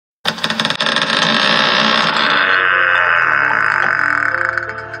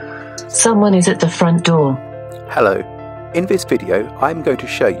Someone is at the front door. Hello. In this video, I'm going to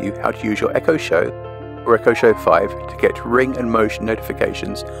show you how to use your Echo Show or Echo Show 5 to get ring and motion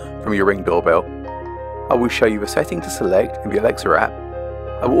notifications from your Ring doorbell. I will show you the setting to select in the Alexa app.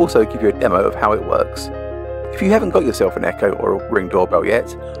 I will also give you a demo of how it works. If you haven't got yourself an Echo or a Ring doorbell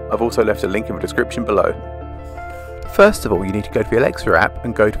yet, I've also left a link in the description below. First of all, you need to go to the Alexa app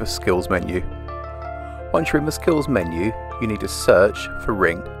and go to the Skills menu. Once you're in the Skills menu, you need to search for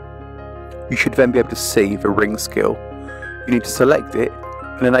Ring. You should then be able to see the Ring skill. You need to select it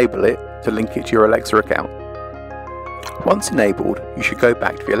and enable it to link it to your Alexa account. Once enabled, you should go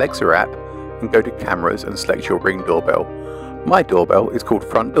back to the Alexa app and go to Cameras and select your Ring doorbell. My doorbell is called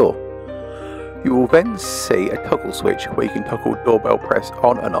Front Door. You will then see a toggle switch where you can toggle doorbell press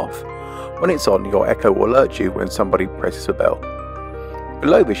on and off. When it's on, your Echo will alert you when somebody presses the bell.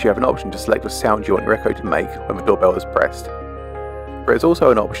 Below this, you have an option to select the sound you want your Echo to make when the doorbell is pressed. There is also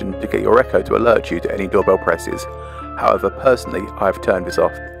an option to get your Echo to alert you to any doorbell presses. However, personally, I have turned this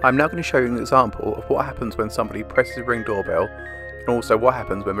off. I'm now going to show you an example of what happens when somebody presses the Ring doorbell, and also what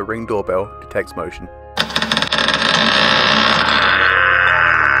happens when the Ring doorbell detects motion.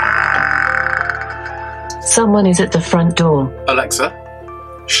 Someone is at the front door. Alexa,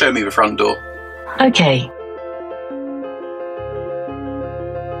 show me the front door. Okay.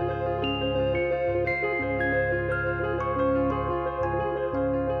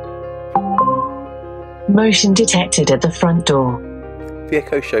 Motion detected at the front door. The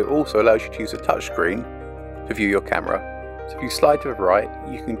Echo Show also allows you to use a touchscreen to view your camera. So if you slide to the right,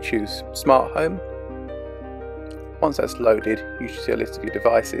 you can choose Smart Home. Once that's loaded, you should see a list of your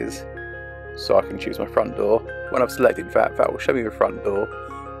devices. So I can choose my front door. When I've selected that, that will show me the front door.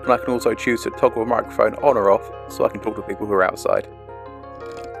 And I can also choose to toggle the microphone on or off so I can talk to people who are outside.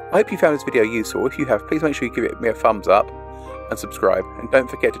 I hope you found this video useful. If you have, please make sure you give me a thumbs up and subscribe, and don't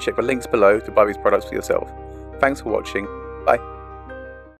forget to check the links below to buy these products for yourself. Thanks for watching. Bye.